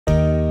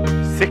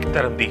सिख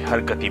धर्म की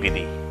हर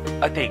गतिविधि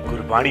ਅਤੇ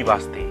ਗੁਰਬਾਣੀ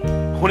ਵਾਸਤੇ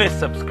ਹੁਣੇ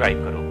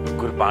ਸਬਸਕ੍ਰਾਈਬ ਕਰੋ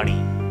ਗੁਰਬਾਣੀ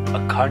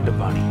ਅਖੰਡ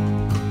ਬਾਣੀ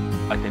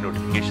ਅਤੇ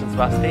ਨੋਟੀਫਿਕੇਸ਼ਨਸ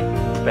ਵਾਸਤੇ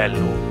ਬੈਲ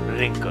ਨੂੰ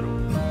ਰਿੰਗ ਕਰੋ।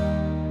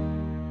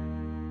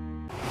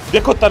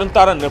 ਦੇਖੋ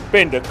ਤਰਨਤਾਰਨ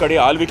ਪਿੰਡ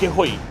ਕੜਿਆਲ ਵਿਖੇ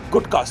ਹੋਈ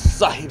ਗੁਟਕਾ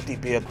ਸਾਹਿਬ ਦੀ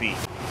ਬੇਅਦਬੀ।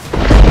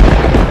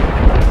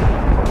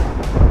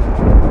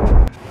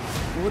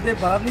 ਉਹਦੇ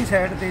ਬਾਹਰਲੀ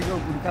ਸਾਈਡ ਤੇ ਜੋ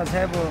ਗੁਟਕਾ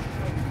ਸਾਹਿਬ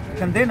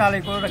ਕੰਧੇ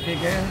ਨਾਲੇ ਕੋਲ ਰੱਖੇ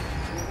ਗਏ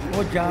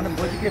ਉਹ ਜਾਣ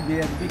ਬੁੱਝ ਕੇ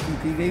ਬੇਅਦਬੀ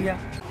ਕੀਤੀ ਗਈ ਆ।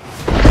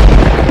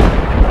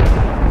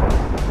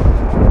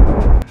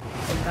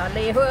 गल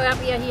ये होया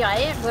भी असीं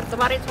आए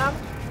गुरुद्वारे साहब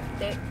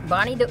ते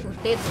बाणी दे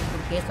उत्ते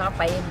गुरके साहब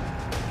पए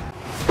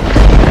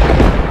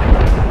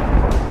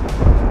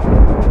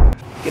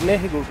किन्ने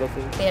ही गुरका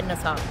साहब 3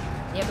 साल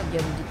एक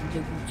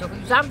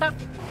सुखी साहब दा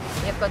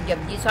एक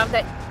जपजी साहब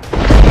दा।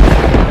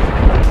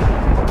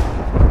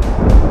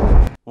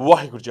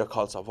 ਵਾਹਿਗੁਰੂ ਜੀ ਕਾ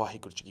ਖਾਲਸਾ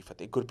ਵਾਹਿਗੁਰੂ ਜੀ ਕੀ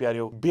ਫਤਿਹ।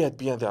 ਗੁਰਪਿਆਰਿਓ,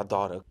 ਬੇਅਦਬੀਆਂ ਦਾ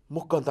ਦੌਰ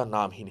ਮੁੱਕਣ ਦਾ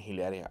ਨਾਮ ਹੀ ਨਹੀਂ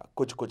ਲੈ ਰਿਹਾ।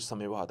 ਕੁਝ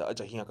ਸਮੇਂ ਬਾਅਦ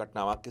ਅਜਿਹੀਆਂ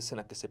ਘਟਨਾਵਾਂ ਕਿਸੇ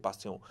ਨਾ ਕਿਸੇ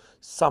ਪਾਸਿਓਂ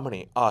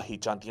ਸਾਹਮਣੇ ਆ ਹੀ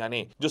ਜਾਂਦੀਆਂ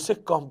ਨੇ ਜੋ ਸਿੱਖ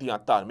ਕੌਮ ਦੀਆਂ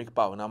ਧਾਰਮਿਕ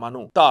ਭਾਵਨਾਵਾਂ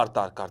ਨੂੰ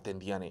ਤਾਰ-ਤਾਰ ਕਰ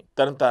ਦਿੰਦੀਆਂ ਨੇ।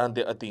 ਤਰਨਤਾਰਨ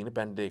ਦੇ ਅਧੀਨ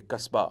ਪੈਂਦੇ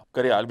ਕਸਬਾ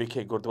ਕੜਿਆਲ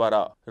ਵਿਖੇ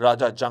ਗੁਰਦੁਆਰਾ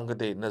ਰਾਜਾ ਜੰਗ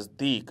ਦੇ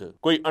ਨਜ਼ਦੀਕ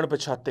ਕੋਈ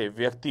ਅਣਪਛਾਤੇ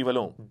ਵਿਅਕਤੀ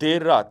ਵੱਲੋਂ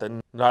ਦੇਰ ਰਾਤ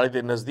ਨਾਲੇ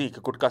ਦੇ ਨਜ਼ਦੀਕ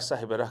ਗੁਟਕਾ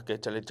ਸਾਹਿਬ ਰੱਖ ਕੇ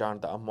ਚਲੇ ਜਾਣ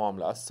ਦਾ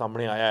ਮਾਮਲਾ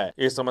ਸਾਹਮਣੇ ਆਇਆ ਹੈ।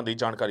 ਇਸ ਸੰਬੰਧੀ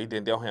ਜਾਣਕਾਰੀ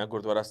ਦਿੰਦਿਆਂ ਹੋਇਆਂ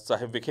ਗੁਰਦੁਆਰਾ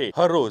ਸਾਹਿਬ ਵਿਖੇ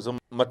ਹਰ ਰੋਜ਼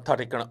ਮੱਥਾ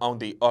ਟੇਕਣ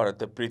ਆਉਂਦੀ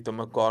ਔਰਤ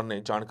ਪ੍ਰੀਤਮ ਕੌਰ ਨੇ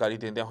ਜਾਣਕਾਰੀ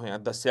ਦਿੰਦਿਆਂ ਹੋਇਆਂ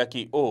ਦੱਸਿਆ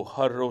ਕਿ ਉਹ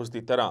ਹਰ ਰੋਜ਼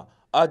ਦੀ ਤਰ੍ਹਾਂ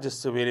ਅੱਜ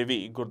ਸਵੇਰੇ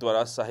ਵੀ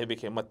ਗੁਰਦੁਆਰਾ ਸਾਹਿਬ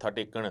ਵਿਖੇ ਮੱਥਾ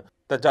ਟੇਕਣ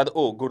ਤਾਂ ਜਦ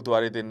ਉਹ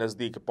ਗੁਰਦੁਆਰੇ ਦੇ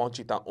ਨਜ਼ਦੀਕ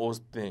ਪਹੁੰਚੀ ਤਾਂ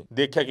ਉਸ ਨੇ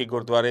ਦੇਖਿਆ ਕਿ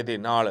ਗੁਰਦੁਆਰੇ ਦੇ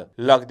ਨਾਲ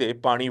ਲੱਗਦੇ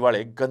ਪਾਣੀ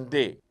ਵਾਲੇ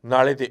ਗੰਦੇ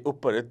ਨਾਲੇ ਦੇ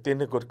ਉੱਪਰ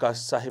 3 ਗੁਟਕਾ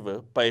ਸਾਹਿਬ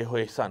ਪਏ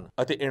ਹੋਏ ਸਨ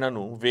ਅਤੇ ਇਹਨਾਂ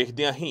ਨੂੰ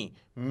ਵੇਖਦਿਆਂ ਹੀ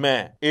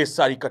ਮੈਂ ਇਸ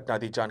ਸਾਰੀ ਘਟਨਾ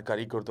ਦੀ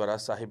ਜਾਣਕਾਰੀ ਗੁਰਦੁਆਰਾ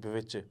ਸਾਹਿਬ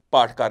ਵਿੱਚ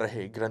ਪਾਠ ਕਰ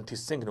ਰਹੇ ਗ੍ਰੰਥੀ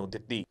ਸਿੰਘ ਨੂੰ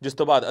ਦਿੱਤੀ, ਜਿਸ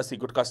ਤੋਂ ਬਾਅਦ ਅਸੀਂ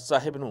ਗੁਟਕਾ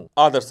ਸਾਹਿਬ ਨੂੰ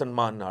ਆਦਰ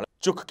ਸਨਮਾਨ ਨਾਲ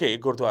ਚੁੱਕ ਕੇ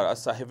ਗੁਰਦੁਆਰਾ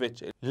ਸਾਹਿਬ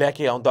ਵਿੱਚ ਲੈ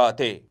ਕੇ ਆਉਂਦਾ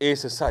ਅਤੇ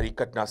ਇਸ ਸਾਰੀ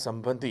ਘਟਨਾ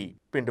ਸੰਬੰਧੀ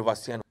ਪਿੰਡ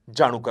ਵਾਸੀਆਂ ਨੂੰ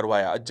ਜਾਣੂ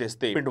ਕਰਵਾਇਆ, ਜਿਸ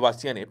ਤੇ ਪਿੰਡ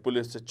ਵਾਸੀਆਂ ਨੇ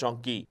ਪੁਲਿਸ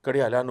ਚੌਂਕੀ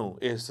ਕੜਿਆਲਾ ਨੂੰ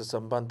ਇਸ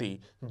ਸੰਬੰਧੀ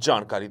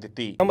ਜਾਣਕਾਰੀ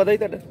ਦਿੱਤੀ। ਪਤਾ ਹੀ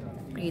ਤੁਹਾਡਾ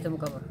ਪ੍ਰੀਤਮ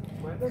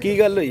ਕੌਰ। ਕੀ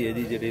ਗੱਲ ਹੋਈ ਹੈ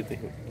ਜੀ ਜਿਹੜੇ ਤੇ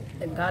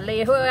गल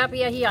ये होया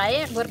भी असीं आए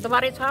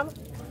गुरुद्वारे साहब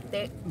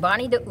ते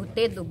बाणी दे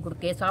उत्ते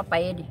गुरके साहब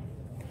पए ने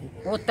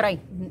उतरा ही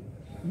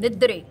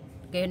निद्रे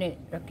किसे ने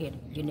रखे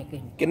ने जिन्हें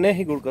किसे किन्ने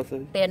ही गुरका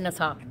साहब 3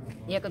 साल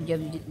एक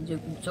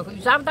सुखी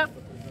साहब दा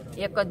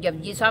एक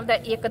जपजी साहब दा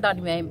एक दा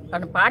मैं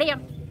अनपढ़ आ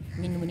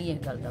मैनूं नहीं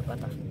इस गल दा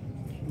पता।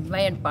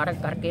 मैं अनपढ़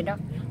करके ना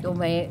तो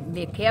मैं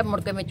देखिया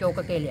मुड़ के मैं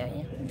चुक के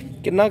लिआए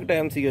किन्ना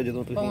टाइम सीगा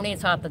जदों तुसीं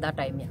 6:45 दा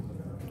टाइम आ।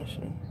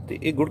 ਤੇ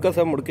ਇਹ ਗੁਰਕਾ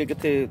ਸਾਹਿਬ ਮੁੜ ਕੇ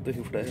ਕਿੱਥੇ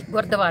ਤੁਸੀਂ ਫੜਾਇਆ?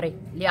 ਗੁਰਦੁਆਰੇ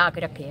ਲਿਆ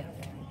ਕੇ ਰੱਖੇ ਆ।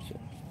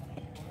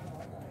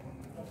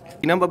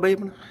 ਕੀ ਨਾਮ ਬਾਬਾ ਜੀ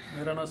ਆਪਣਾ?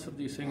 ਮੇਰਾ ਨਾਮ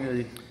ਸਰਜੀਤ ਸਿੰਘ ਹੈ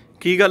ਜੀ।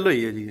 ਕੀ ਗੱਲ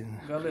ਹੋਈ ਹੈ ਜੀ?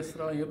 ਗੱਲ ਇਸ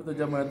ਤਰ੍ਹਾਂ ਹੋਈ ਹੈ,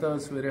 ਜਦ ਮੈਂ ਤਾਂ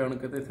ਸਵੇਰੇ ਆਣ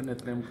ਕੇ ਤੇ ਇੱਥੇ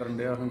ਨਿਤਨੇਮ ਕਰਨ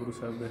ਡਿਆ ਹਾਂ ਗੁਰੂ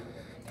ਸਾਹਿਬ ਦੇ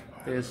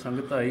ਤੇ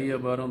ਸੰਗਤ ਆਈ ਆ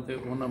ਬਾਹਰੋਂ ਤੇ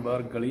ਉਹਨਾਂ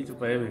ਬਾਹਰ ਗਲੀ 'ਚ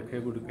ਪਏ ਵੇਖੇ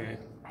ਗੁਟਕੇ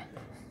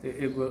ਤੇ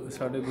ਇਹ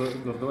ਸਾਡੇ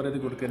ਗੁਰਦੁਆਰੇ ਦੇ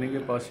ਗੁਟਕੇ ਨਹੀਂ ਗਏ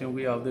ਪਾਸਿਓਂ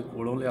ਕੋਈ ਆਪਦੇ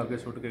ਕੋਲੋਂ ਲਿਆ ਕੇ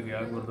ਸੁੱਟ ਕੇ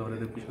ਗਿਆ ਗੁਰਦੁਆਰੇ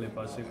ਦੇ ਪਿਛਲੇ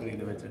ਪਾਸੇ ਗਲੀ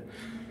ਦੇ ਵਿੱਚ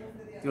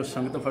ਤੇ ਉਹ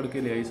ਸੰਗਤ ਫੜ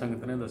ਕੇ ਲਿਆਈ।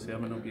 ਸੰਗਤ ਨੇ ਦੱਸਿਆ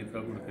ਮੈਨੂੰ ਕਿ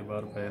ਤਰ੍ਹਾਂ ਗੁਟਕੇ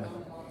ਬਾਹਰ ਪਏ ਨੇ।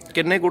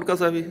 ਕਿੰਨੇ ਗੁਟਕਾ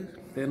ਸਾਹਿਬ ਸੀ?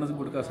 3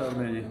 ਗੁਟਕਾ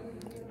ਸਾਹਿਬ ਨੇ ਜੀ।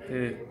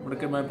 ਤੇ ਮੁੜ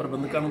ਕੇ ਮੈਂ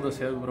ਪ੍ਰਬੰਧਕਾਂ ਨੂੰ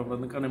ਦੱਸਿਆ,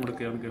 ਪ੍ਰਬੰਧਕਾਂ ਨੇ ਮੁੜ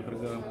ਕੇ ਆਣ ਕੇ ਫਿਰ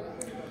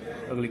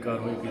ਅਗਲੀ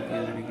ਕਾਰਵਾਈ ਕੀਤੀ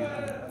ਹੈ ਜਿਹੜੀ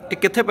ਕੀਤੀ। ਇਹ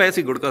ਕਿੱਥੇ ਪਏ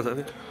ਸੀ ਗੁਟਕਾ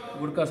ਸਾਹਿਬ?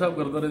 ਗੁਟਕਾ ਸਾਹਿਬ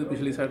ਗੁਰਦੁਆਰੇ ਦੀ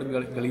ਪਿਛਲੀ ਸਾਈਡ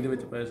ਗਲੀ ਦੇ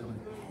ਵਿੱਚ ਪਏ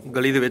ਸਨ।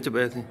 ਗਲੀ ਦੇ ਵਿੱਚ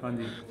ਪਏ ਸੀ?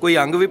 ਹਾਂਜੀ। ਕੋਈ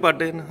ਅੰਗ ਵੀ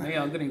ਪਾਟੇ? ਨਹੀਂ,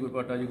 ਅੰਗ ਨਹੀਂ ਕੋਈ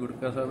ਪਾਟਾ ਜੀ।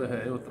 ਗੁਟਕਾ ਸਾਹਿਬ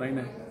ਹੈ ਉਸ ਤਰ੍ਹਾਂ ਹੀ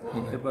ਨੇ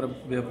ਤੇ ਪਰ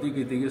ਬੇਅਦਬੀ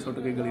ਕੀਤੀ ਗਈ ਸੁੱਟ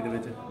ਕੇ ਗਲੀ ਦੇ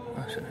ਵਿੱਚ।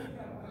 ਅੱਛਾ,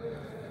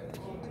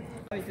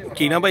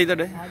 ਕੀ ਨਾ ਭਾਈ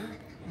ਤੁਹਾਡੇ?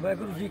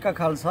 ਵਾਹਿਗੁਰੂ ਜੀ ਕਾ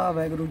ਖਾਲਸਾ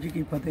ਵਾਹਿਗੁਰੂ ਜੀ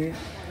ਕੀ ਫਤਿਹ।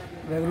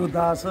 ਵਾਹਿਗੁਰੂ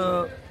ਦਾਸ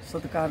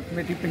ਸਤਿਕਾਰ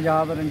ਕਮੇਟੀ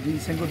ਪੰਜਾਬ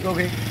ਰਣਜੀਤ ਸਿੰਘ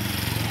ਉਦੋਗੇ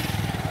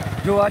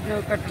ਜੋ ਅੱਜ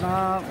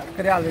ਘਟਨਾ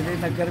ਘਰਿਆਲੇ ਦੇ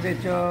ਨਗਰ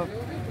ਵਿੱਚ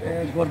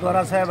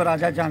ਗੁਰਦੁਆਰਾ ਸਾਹਿਬ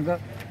ਰਾਜਾ ਜੰਗ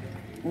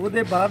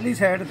ਉਹਦੇ ਬਾਹਰਲੀ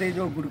ਸਾਈਡ ਤੇ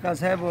ਜੋ ਗੁਟਕਾ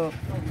ਸਾਹਿਬ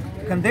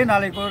ਕੰਧੇ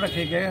ਨਾਲੇ ਕੋਲ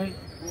ਰੱਖੇ ਗਏ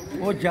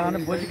ਉਹ ਜਾਣ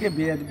ਬੁੱਝ ਕੇ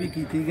ਬੇਅਦਬੀ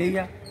ਕੀਤੀ ਗਈ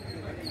ਆ।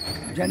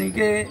 ਜਾਣੀ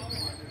ਕਿ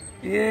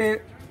ਇਹ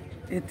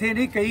ਇੱਥੇ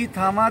ਨਹੀਂ ਕਈ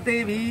ਥਾਵਾਂ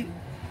ਤੇ ਵੀ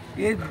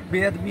ਇਹ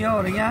ਬੇਅਦਬੀਆਂ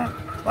ਹੋ ਰਹੀਆਂ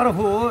ਪਰ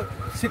ਹੋਰ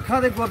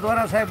ਸਿੱਖਾਂ ਦੇ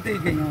ਗੁਰਦੁਆਰਾ ਸਾਹਿਬ ਤੇ ਹੀ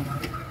ਗਈਆਂ।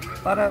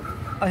 ਪਰ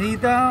ਅਸੀਂ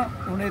ਤਾਂ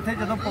ਹੁਣ ਇੱਥੇ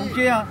ਜਦੋਂ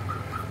ਪਹੁੰਚੇ ਆ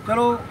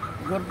ਚਲੋ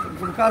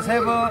ਗੁਟਕਾ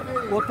ਸਾਹਿਬ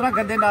ਉਸ ਤਰ੍ਹਾਂ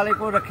ਗੰਦੇ ਨਾਲੇ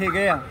ਕੋਲ ਰੱਖੇ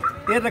ਗਏ ਆ।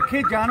 ਇਹ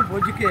ਰੱਖੇ ਜਾਣ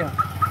ਬੁੱਝ ਕੇ ਆ।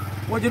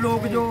 ਕੁਝ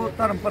ਲੋਕ ਜੋ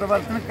ਧਰਮ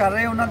ਪਰਿਵਰਤਨ ਕਰ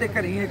ਰਹੇ ਉਹਨਾਂ ਦੇ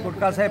ਘਰੀ ਇਹ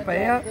ਗੁਟਕਾ ਸਾਹਿਬ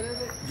ਪਏ ਆ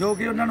ਜੋ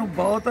ਕਿ ਉਹਨਾਂ ਨੂੰ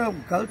ਬਹੁਤ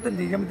ਗਲਤ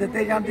ਨਿਯਮ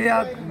ਦਿੱਤੇ ਜਾਂਦੇ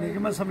ਆ।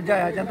 ਨਿਯਮ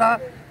ਸਮਝਾਇਆ ਜਾਂਦਾ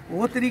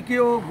ਉਹ ਤਰੀਕੇ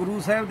ਉਹ ਗੁਰੂ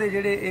ਸਾਹਿਬ ਦੇ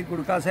ਜਿਹੜੇ ਇਹ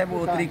ਗੁਟਕਾ ਸਾਹਿਬ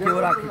ਉਹ ਤਰੀਕੇ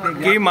ਉਹ ਰੱਖ ਕੇ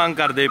ਗਏ। ਕੀ ਮੰਗ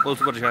ਕਰਦੇ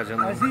ਪੁਲਿਸ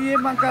ਪ੍ਰਸ਼ਾਸਨ? ਅਸੀਂ ਇਹ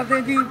ਮੰਗ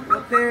ਕਰਦੇ ਜੀ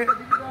ਉੱਤੇ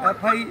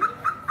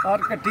FIR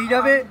ਕੱਟੀ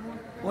ਜਾਵੇ,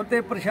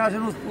 ਉੱਤੇ ਪ੍ਰਸ਼ਾਸਨ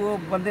ਨੂੰ ਉਹ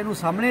ਬੰਦੇ ਨੂੰ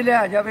ਸਾਹਮਣੇ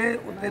ਲਿਆਇਆ ਜਾਵੇ,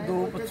 ਉੱਤੇ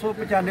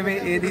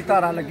 295A ਦੀ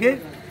ਧਾਰਾ ਲੱਗੇ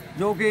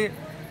ਜੋ ਕਿ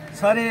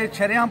ਸਾਰੇ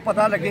ਸ਼ਰੇਆਮ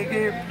ਪਤਾ ਲੱਗੇ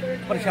ਕਿ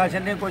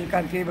ਪ੍ਰਸ਼ਾਸਨ ਨੇ ਕੁਝ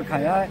ਕਰਕੇ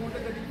ਵਿਖਾਇਆ ਹੈ।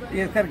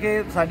 ਇਸ ਕਰਕੇ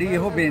ਸਾਡੀ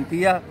ਇਹੋ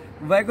ਬੇਨਤੀ ਆ।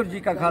 ਵਾਹਿਗੁਰੂ ਜੀ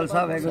ਕਾ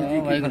ਖਾਲਸਾ ਵਾਹਿਗੁਰੂ ਜੀ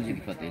ਕੀ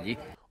ਫਤਿਹ ਜੀ।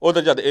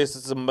 ਉਧਰ ਜਦ ਇਸ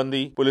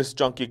ਸੰਬੰਧੀ ਪੁਲਿਸ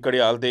ਚੌਂਕੀ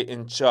ਕੜਿਆਲ ਦੇ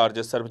ਇੰਚਾਰਜ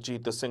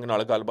ਸਰਬਜੀਤ ਸਿੰਘ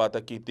ਨਾਲ ਗੱਲਬਾਤ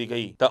ਕੀਤੀ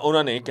ਗਈ ਤਾਂ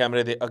ਉਹਨਾਂ ਨੇ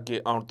ਕੈਮਰੇ ਦੇ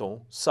ਅੱਗੇ ਆਉਣ ਤੋਂ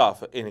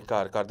ਸਾਫ਼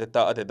ਇਨਕਾਰ ਕਰ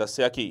ਦਿੱਤਾ ਅਤੇ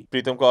ਦੱਸਿਆ ਕਿ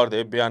ਪ੍ਰੀਤਮ ਕੌਰ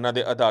ਦੇ ਬਿਆਨਾਂ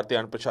ਦੇ ਆਧਾਰ ਤੇ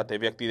ਅਣਪਛਾਤੇ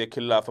ਵਿਅਕਤੀ ਦੇ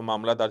ਖਿਲਾਫ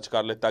ਮਾਮਲਾ ਦਰਜ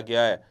ਕਰ ਲਿੱਤਾ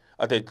ਗਿਆ ਹੈ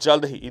ਅਤੇ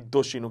ਜਲਦ ਹੀ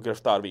ਦੋਸ਼ੀ ਨੂੰ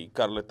ਗ੍ਰਿਫਤਾਰ ਵੀ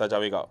ਕਰ ਲਿੱਤਾ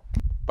ਜਾਵੇਗਾ।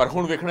 ਪਰ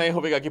ਹੁਣ ਵੇਖਣਾ ਇਹ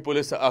ਹੋਵੇਗਾ ਕਿ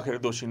ਪੁਲਿਸ ਆਖਿਰ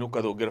ਦੋਸ਼ੀ ਨੂੰ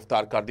ਕਦੋਂ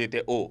ਗ੍ਰਿਫਤਾਰ ਕਰਦੀ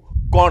ਤੇ ਉਹ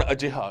ਕੌਣ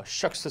ਅਜਿਹਾ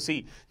ਸ਼ਖਸ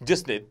ਸੀ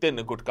ਜਿਸ ਨੇ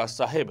 3 ਗੁਟਕਾ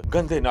ਸਾਹਿਬ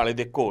ਗੰਦੇ ਨਾਲੇ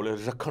ਦੇ ਕੋਲ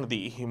ਰੱਖਣ ਦੀ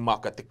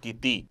ਹਿਮਾਕਤ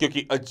ਕੀਤੀ,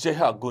 ਕਿਉਂਕਿ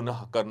ਅਜਿਹਾ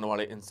ਗੁਨਾਹ ਕਰਨ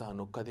ਵਾਲੇ ਇਨਸਾਨ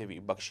ਨੂੰ ਕਦੇ ਵੀ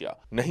ਬਖਸ਼ਿਆ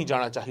ਨਹੀਂ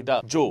ਜਾਣਾ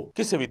ਚਾਹੀਦਾ ਜੋ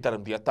ਕਿਸੇ ਵੀ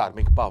ਧਰਮ ਦੀਆਂ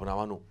ਧਾਰਮਿਕ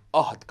ਭਾਵਨਾਵਾਂ ਨੂੰ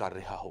आहत कर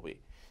रहा होवे।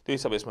 तो ये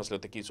सब इस मसले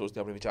की सोचते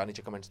अपने विचार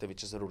नीचे कमेंट्स के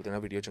विच जरूर देना।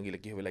 वीडियो चंगी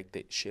लगी हो लाइक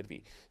ते शेयर भी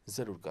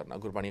जरूर करना।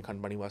 गुरबानी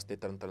अखंड बाणी वास्ते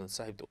तरन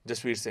साहिब तो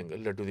जसवीर सिंह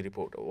लड्डू की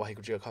रिपोर्ट।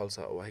 वाहिगुरू जी का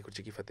खालसा वाहिगुरू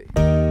जी की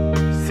फतेह।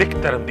 सिख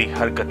धर्म की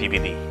हर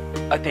गतिविधि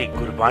अते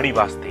गुरबाणी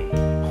वास्ते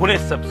हुणे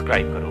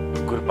सबसक्राइब करो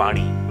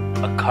गुरबानी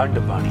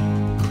अखंड बाणी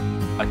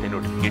अते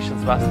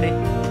नोटिफिकेशंस वास्ते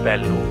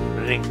बैल नूं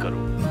रिंग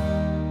करो।